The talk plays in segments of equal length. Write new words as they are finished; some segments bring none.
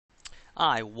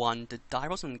I won. The die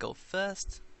rolls gonna go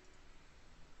first.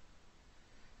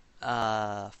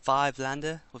 5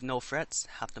 lander with no threats,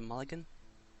 half the mulligan.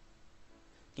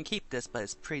 You can keep this, but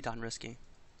it's pretty darn risky.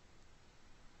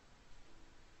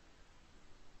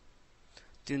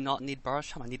 Do not need Burrow,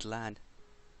 I need land.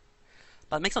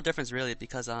 But it makes no difference really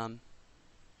because I'll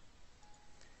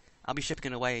be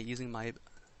shipping it away using my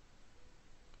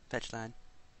fetch land.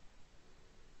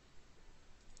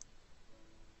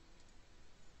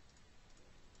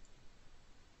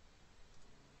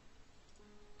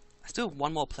 I still have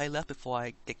one more play left before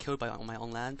I get killed by on my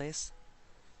own land base.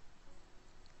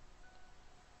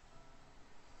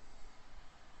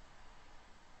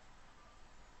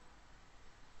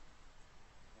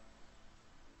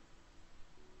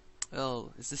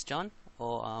 Oh, is this John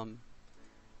or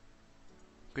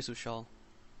Grizzle Shawl?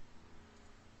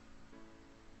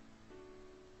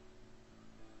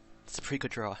 It's a pretty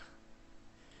good draw.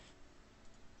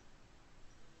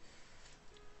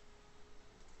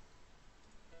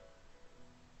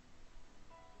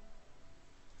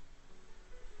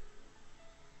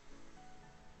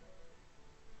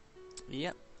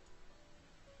 Yep.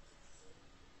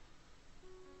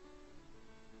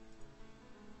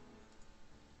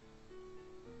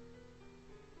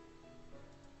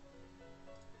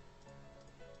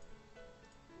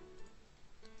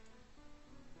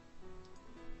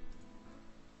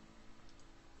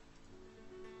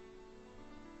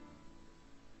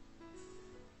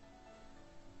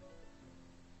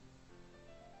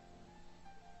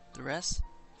 The rest,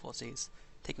 4Cs.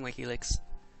 Taking my Helix.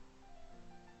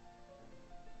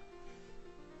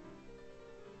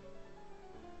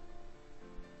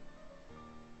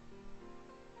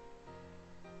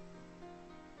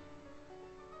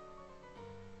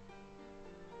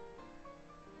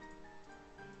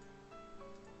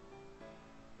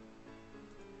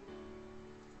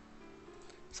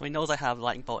 So he knows I have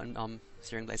Lightning Bolt and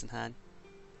Searing Blaze in hand.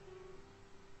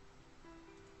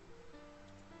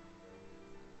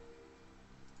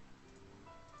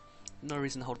 No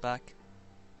reason to hold back.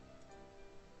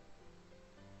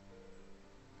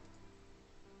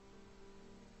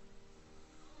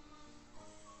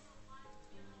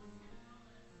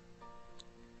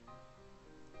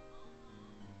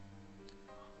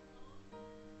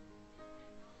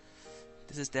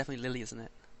 This is definitely Lily, isn't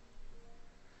it?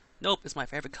 Nope, it's my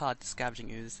favorite card, the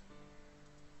Scavenging Ooze.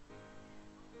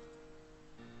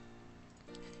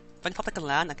 If I can pop like a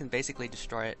land, I can basically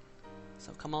destroy it.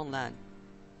 So come on, land.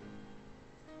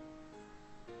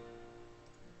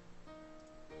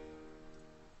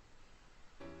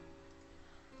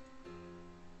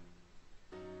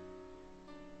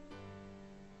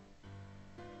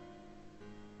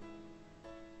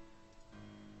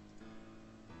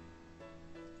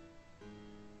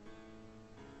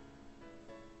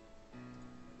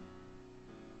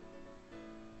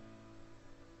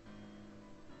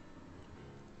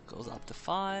 Goes up to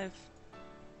 5.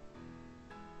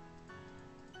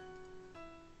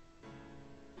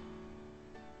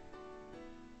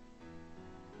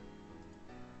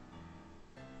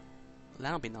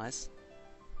 That'll be nice.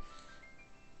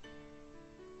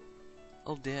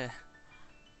 Oh dear.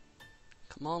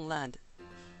 Come on, land.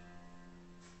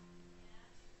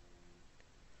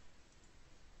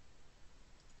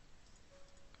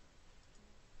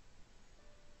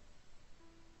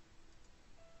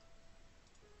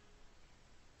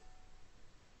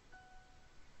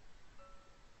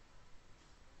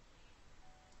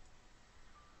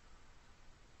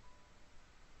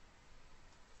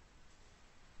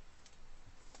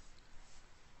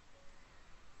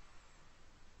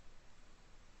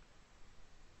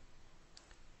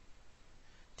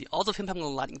 The odds of him having a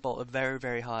lightning bolt are very,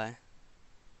 very high.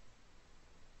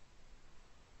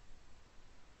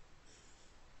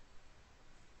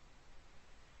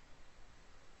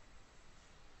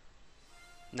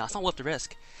 No, it's not worth the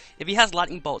risk. If he has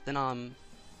lightning bolt, then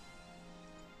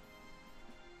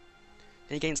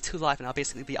he gains 2 life, and I'll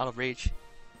basically be out of reach.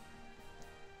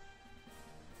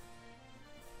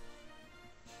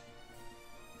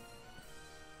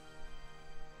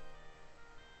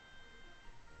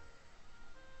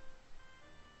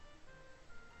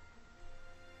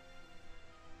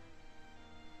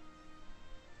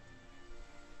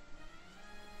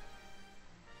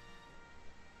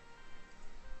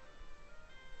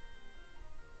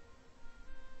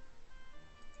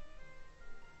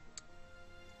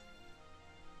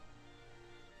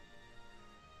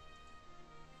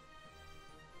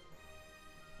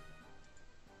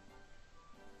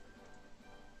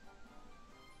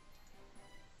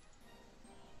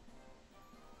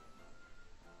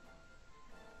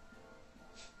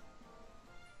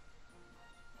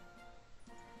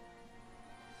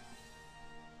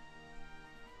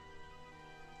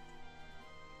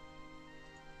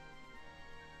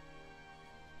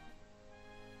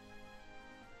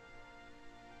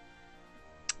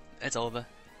 It's over.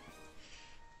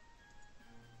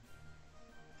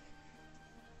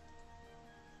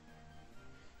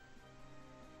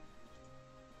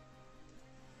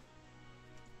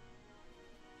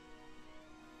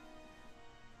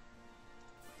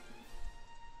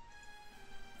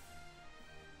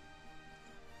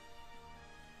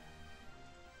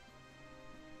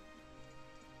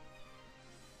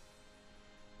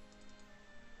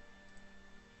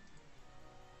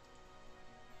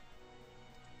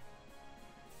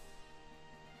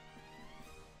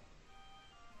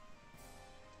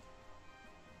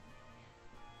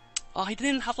 Oh, he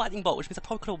didn't have lightning bolt, which means I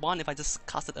probably could have won if I just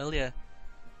cast it earlier.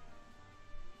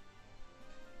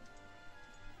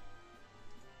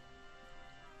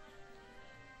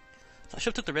 So I should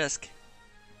have took the risk.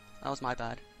 That was my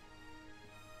bad.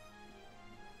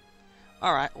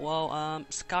 Alright, well,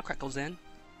 Scarcrack goes in.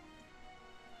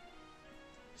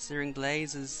 Searing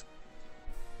Blaze is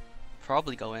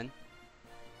probably go in.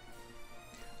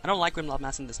 I don't like Grimlock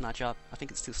Mass in this matchup. I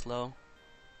think it's too slow.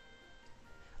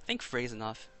 I think 3 is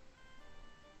enough.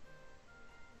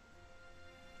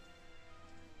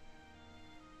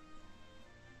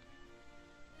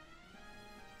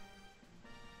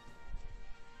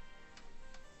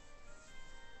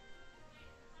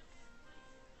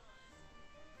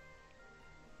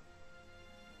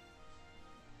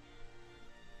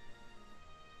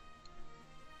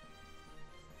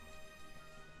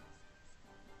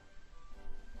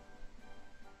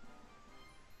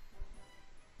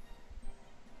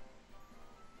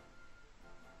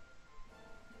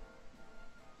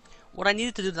 What I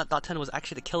needed to do that turn was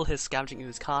actually to kill his Scavenging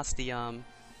Ooze, cast the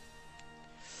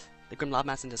Grim Lava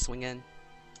Mass and just swing in.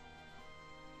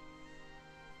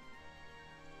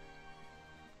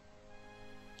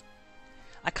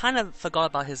 I kind of forgot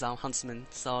about his Huntsman,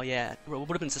 so yeah, it would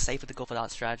have been just safer to go for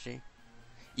that strategy.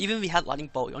 Even if we had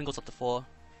Lightning Bolt, it only goes up to 4.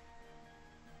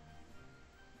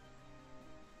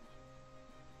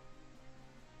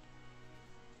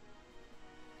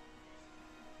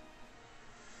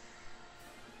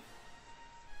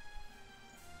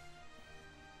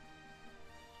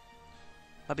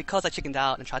 But because I chickened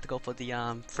out and tried to go for the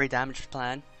free damage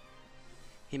plan,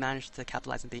 he managed to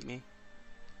capitalize and beat me.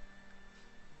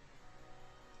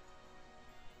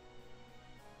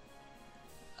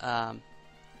 Um,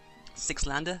 6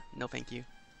 lander? No thank you.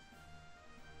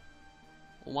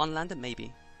 1 lander?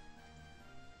 Maybe.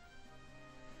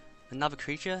 Another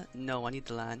creature? No, I need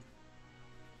the land.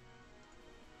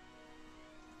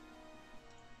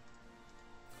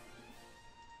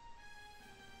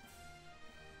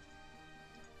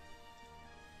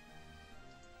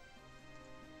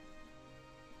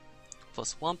 For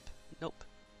Swamp? Nope.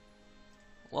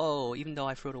 Whoa, even though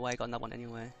I threw it away, I got another one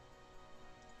anyway.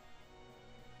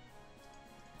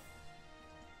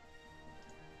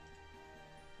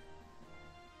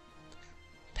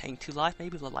 Paying 2 life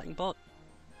maybe with a Lightning Bolt?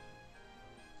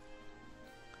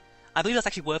 I believe that's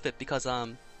actually worth it because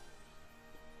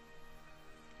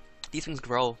these things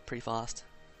grow pretty fast.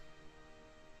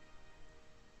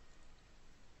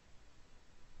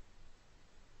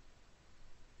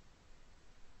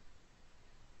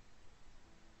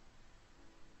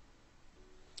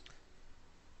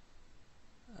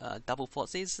 Double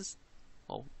Thoughtseizes?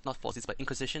 Well, not Thoughtseizes, but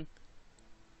Inquisition.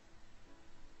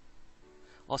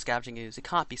 Or Scavenging Ooze. It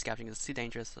can't be Scavenging Ooze, it's too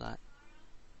dangerous for that.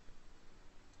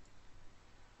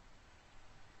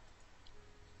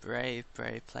 Brave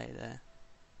play there.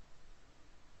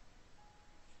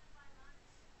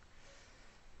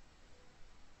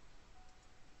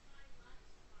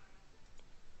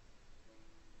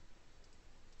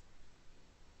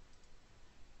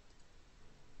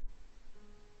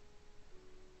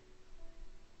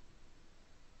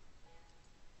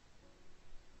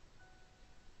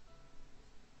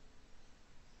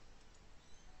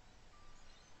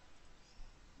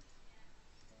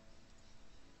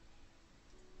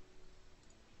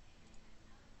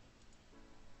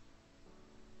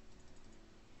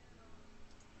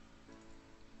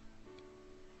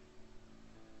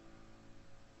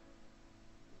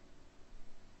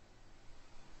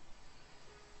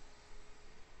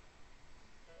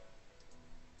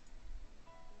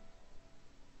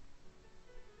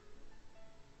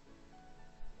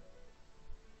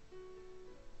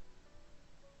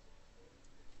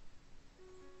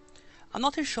 I'm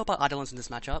not too sure about Eidolons in this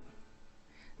matchup.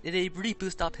 They really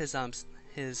boost up his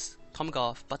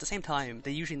Tomgoth, but at the same time,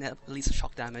 they usually net at least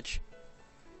shock damage.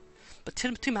 But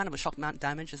 2 mana with shock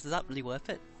damage, is that really worth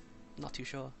it? I'm not too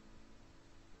sure.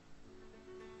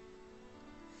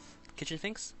 Kitchen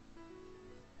Finks?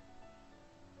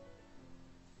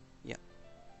 Yep.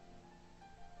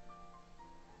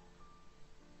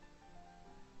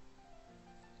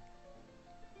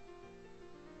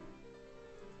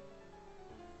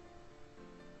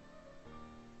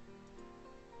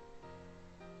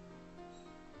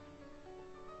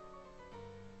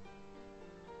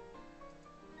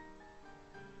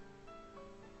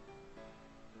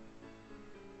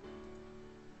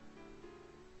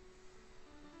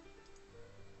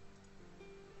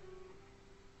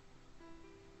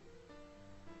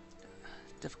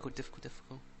 Difficult, difficult,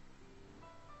 difficult.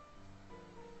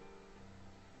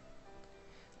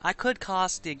 I could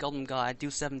cast the Golden Guide, do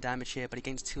 7 damage here, but he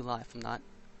gains 2 life from that.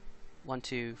 1,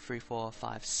 2, 3, 4,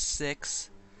 5, 6,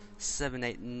 7,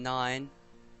 8, 9.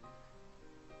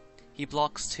 He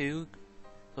blocks 2,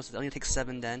 because it only takes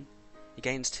 7 then. He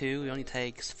gains 2, he only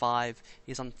takes 5,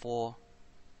 he's on 4.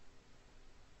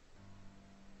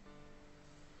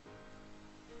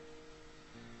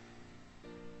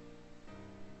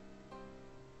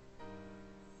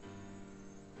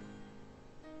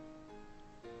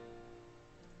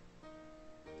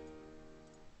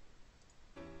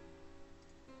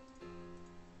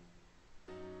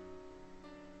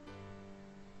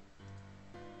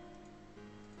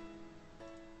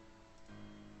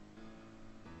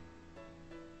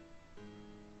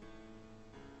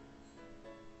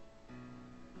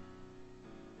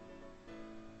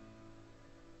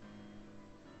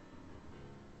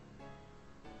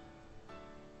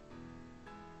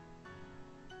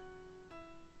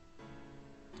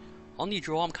 On the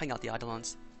draw, I'm cutting out the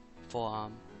Eidolons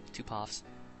for 2 paths.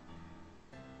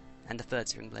 And the 3rd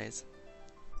Searing Blaze.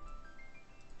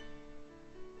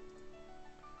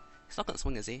 He's not gonna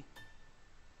swing, is he?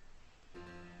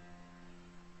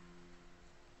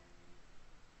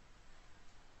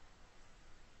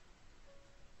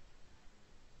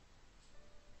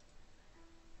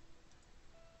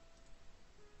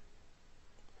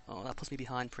 Oh, that puts me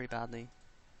behind pretty badly.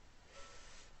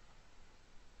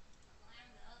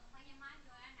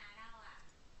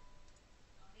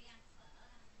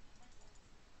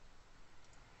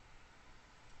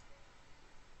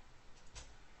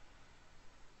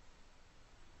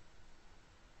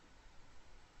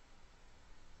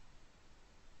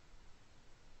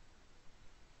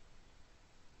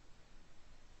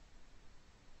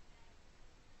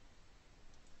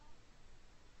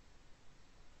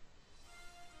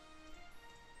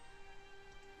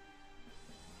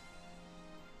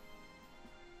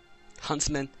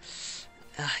 Huntsman.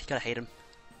 You gotta hate him.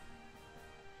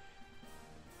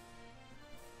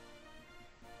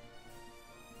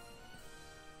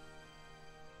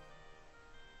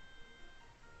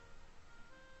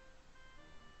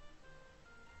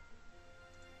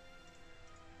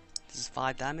 This is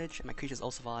 5 damage, and my creatures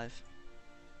all survive.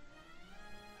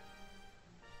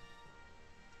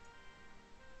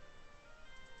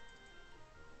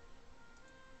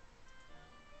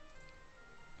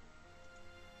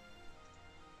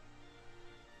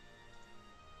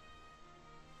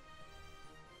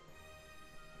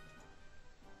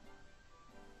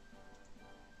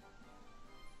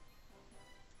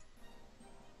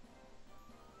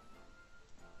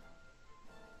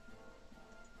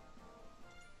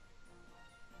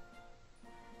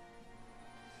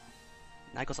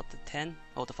 Now it goes up to 10,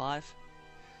 or to 5.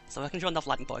 So I can draw enough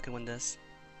lightning bolt I can win this.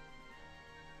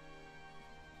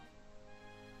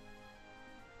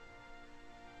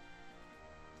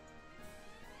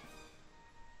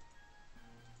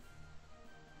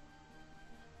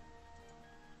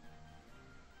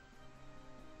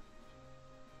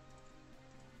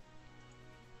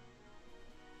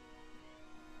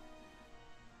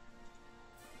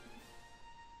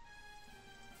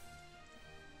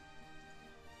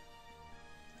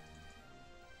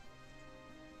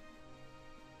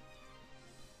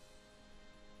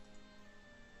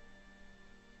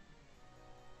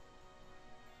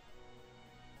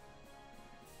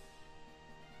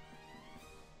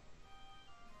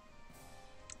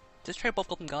 Just trade both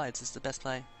Golden Guides is the best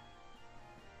play.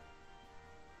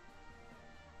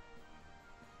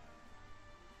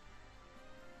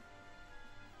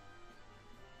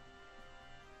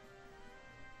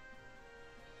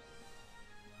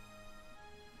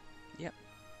 Yep.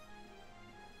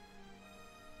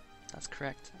 That's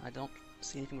correct. I don't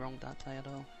see anything wrong with that play at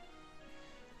all.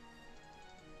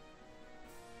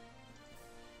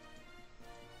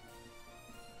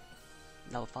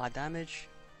 Level 5 damage.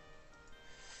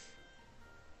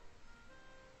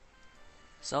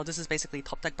 So this is basically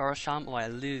top deck Burrow Charm or I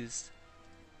lose.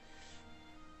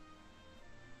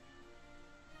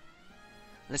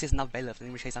 Unless it's not bailiff,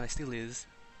 in which case I still lose.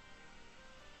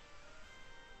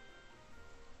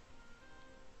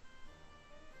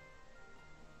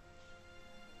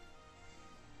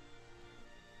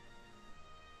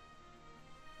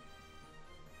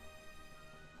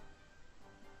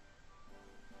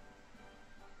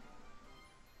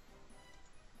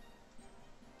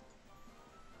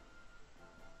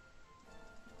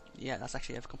 Yeah, that's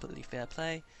actually a completely fair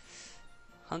play.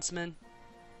 Huntsman.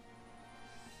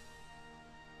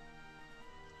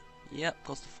 Yep,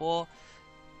 goes to 4.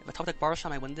 If I top deck Burrow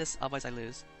Charm, I win this, otherwise I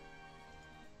lose.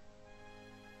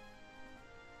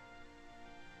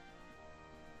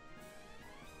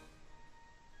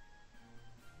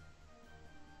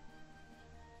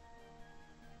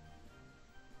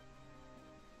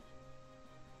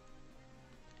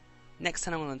 Next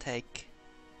turn I'm gonna take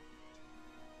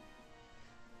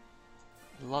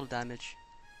a lot of damage.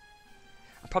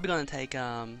 I'm probably gonna take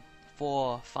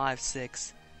 4, 5,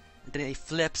 6, and then he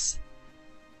flips,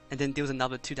 and then deals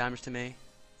another 2 damage to me.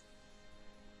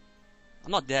 I'm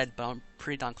not dead, but I'm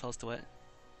pretty darn close to it.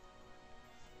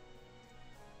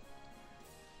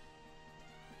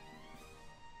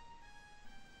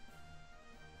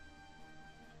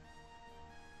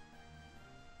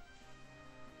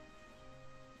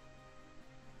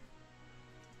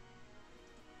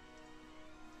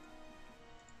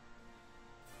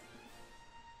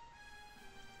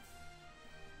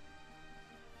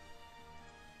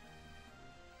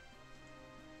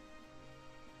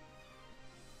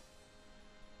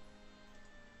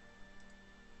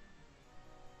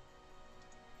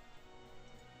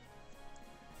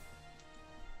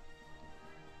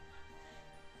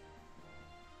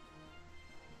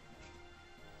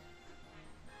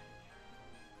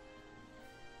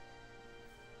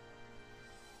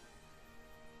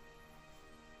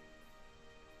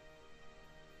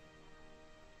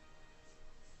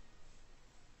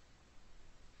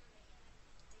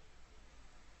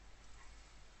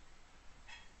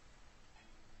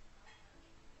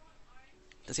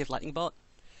 Does he have lightning bolt?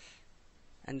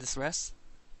 And this rest?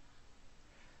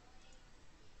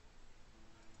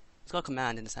 He's got a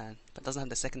command in his hand, but doesn't have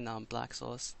the second black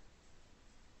source.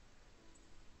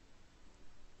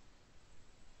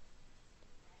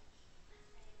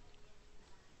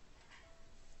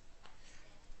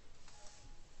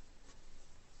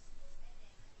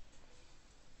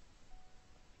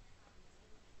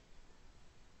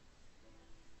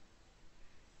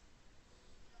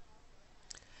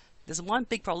 There's one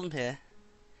big problem here.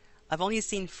 I've only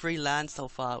seen 3 lands so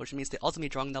far, which means the odds of me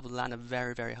drawing another land are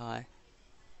very, very high.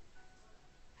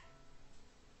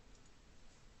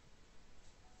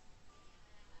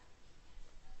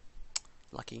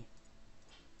 Lucky.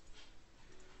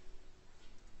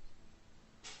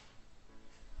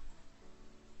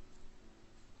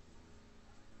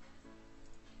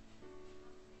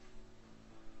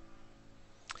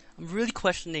 I'm really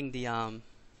questioning the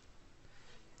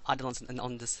Eidolons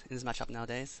in this matchup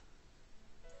nowadays.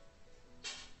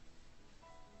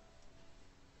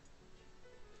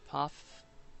 Path,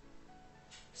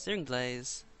 Searing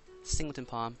Blaze, Singleton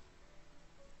Palm.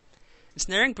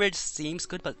 Ensnaring Bridge seems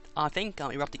good, but I think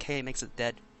Erupt Decay makes it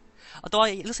dead. Although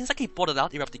it looks like he bought it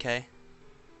out, Erupt Decay.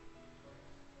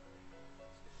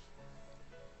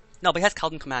 No, but he has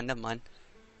Calden Command, never mind.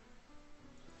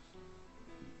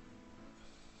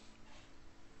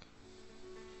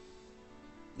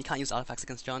 You can't use artifacts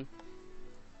against John.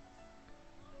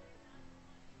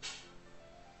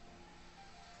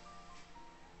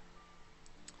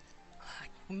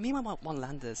 Me and my one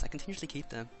landers, I continuously keep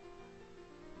them.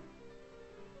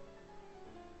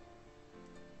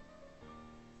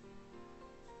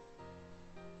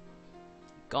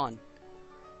 Gone.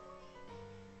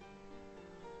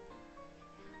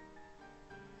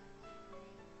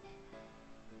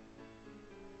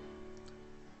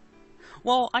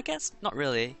 Well, I guess not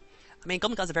really. I mean,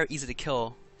 Goblin Guards are very easy to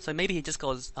kill, so maybe he just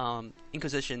goes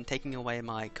Inquisition, taking away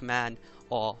my command,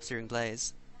 or Searing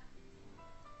Blaze.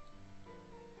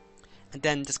 And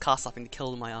then just cast something to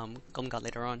kill my Goblin Guard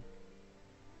later on.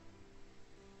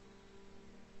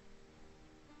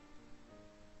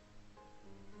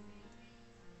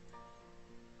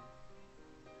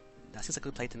 That seems like a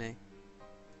good play to me.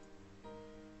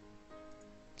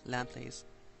 Land, please.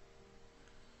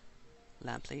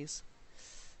 Land, please.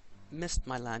 Missed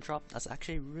my land drop. That's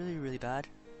actually really, really bad.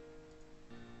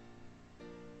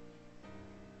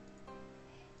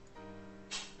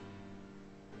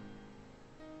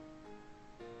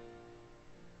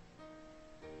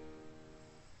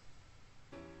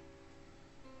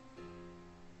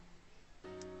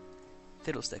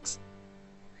 Fiddlesticks.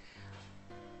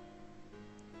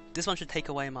 This one should take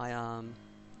away my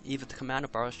either the command or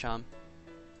Burrow's Charm.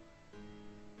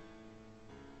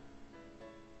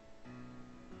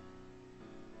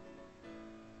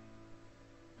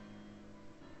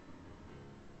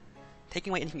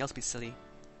 Taking away anything else would be silly.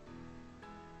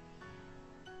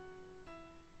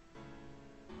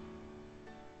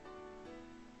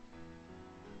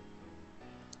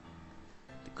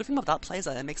 The good thing about that play is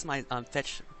that it makes my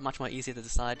fetch much more easier to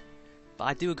decide. But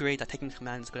I do agree that taking the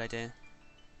command is a good idea.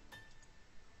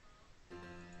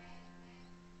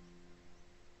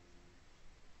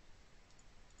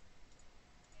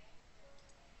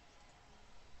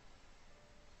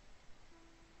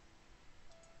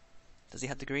 Does he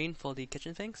have the green for the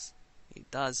kitchen things? He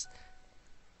does.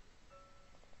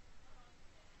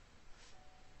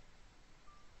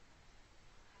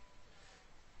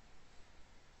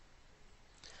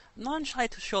 I'm not entirely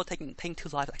too sure paying 2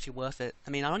 life is actually worth it. I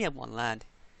mean, I only have 1 land.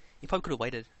 You probably could have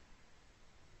waited.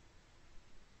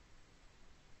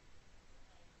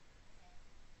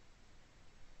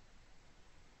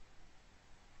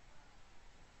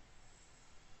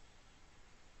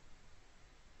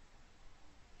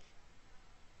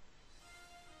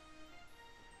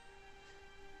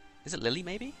 Is it Lily,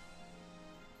 maybe?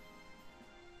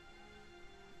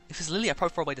 If it's Lily, I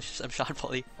probably throw away the Shard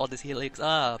Volley or this Helix.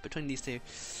 Between these two.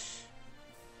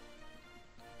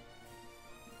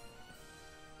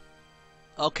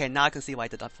 Okay, now I can see why I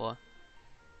did that for.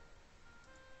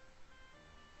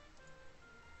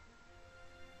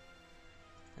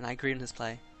 And I agree on his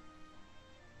play.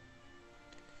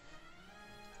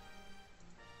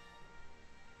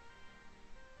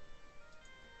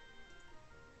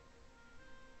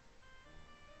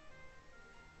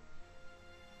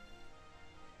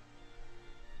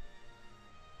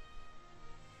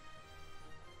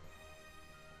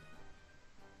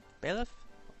 Bailiff?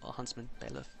 Or Huntsman?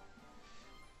 Bailiff.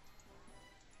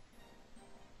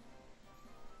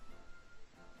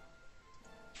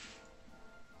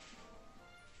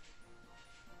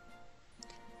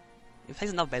 If he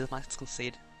plays another Bailiff, I might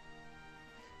concede.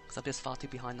 Because I'm just far too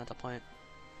behind at that point.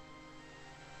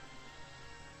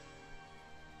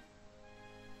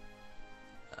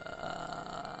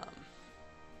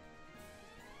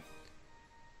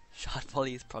 Shard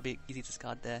Volley is probably easy to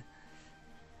discard there.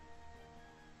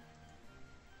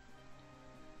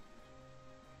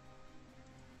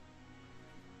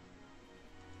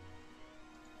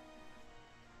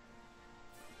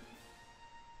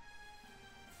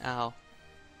 Ow.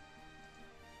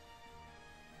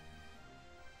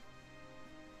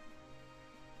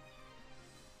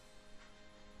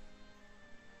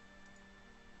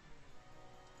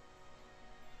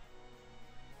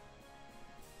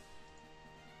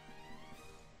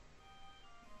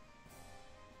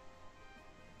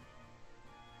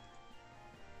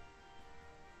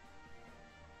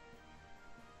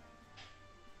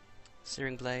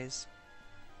 Searing Blaze.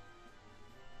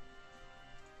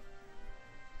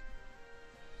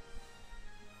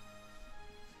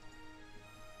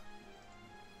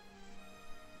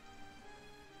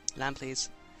 Land, please.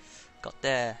 Got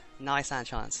there. Nice and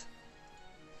chance.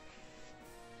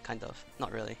 Kind of.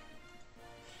 Not really.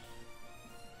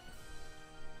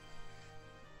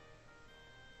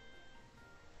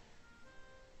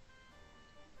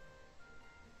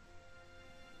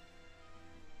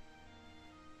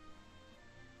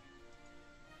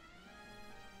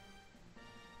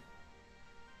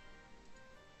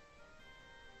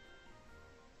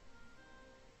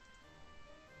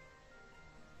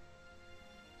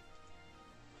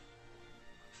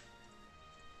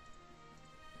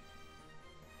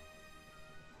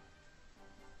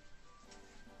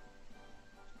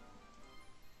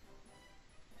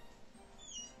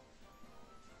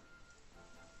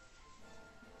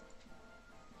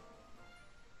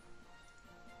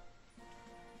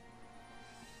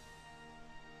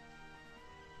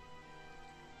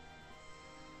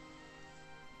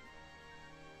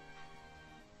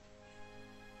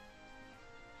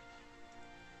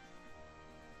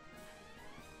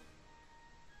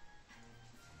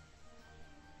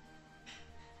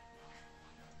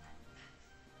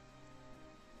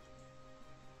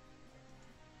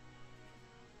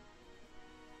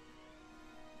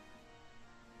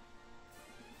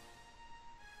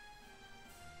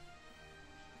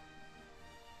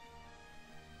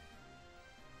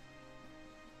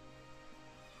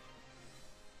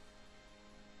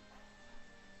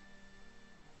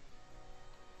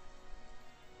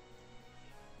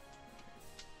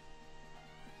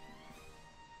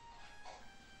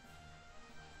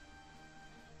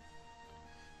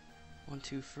 One,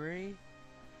 two, three.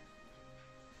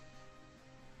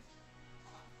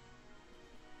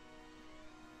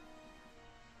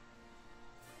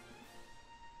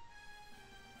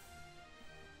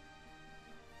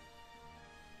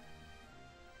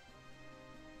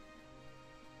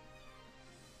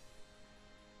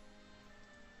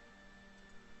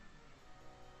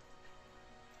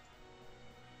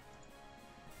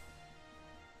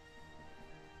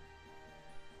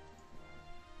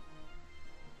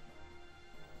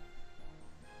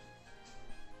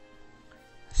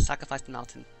 Sacrifice the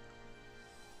mountain.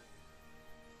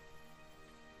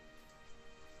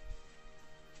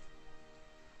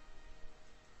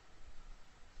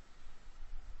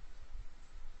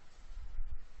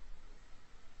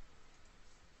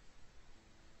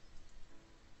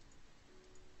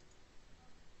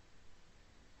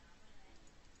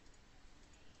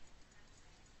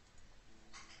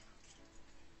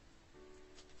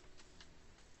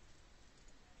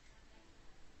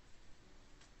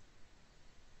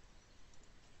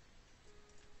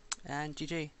 And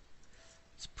GG.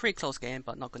 It's a pretty close game,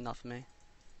 but not good enough for me.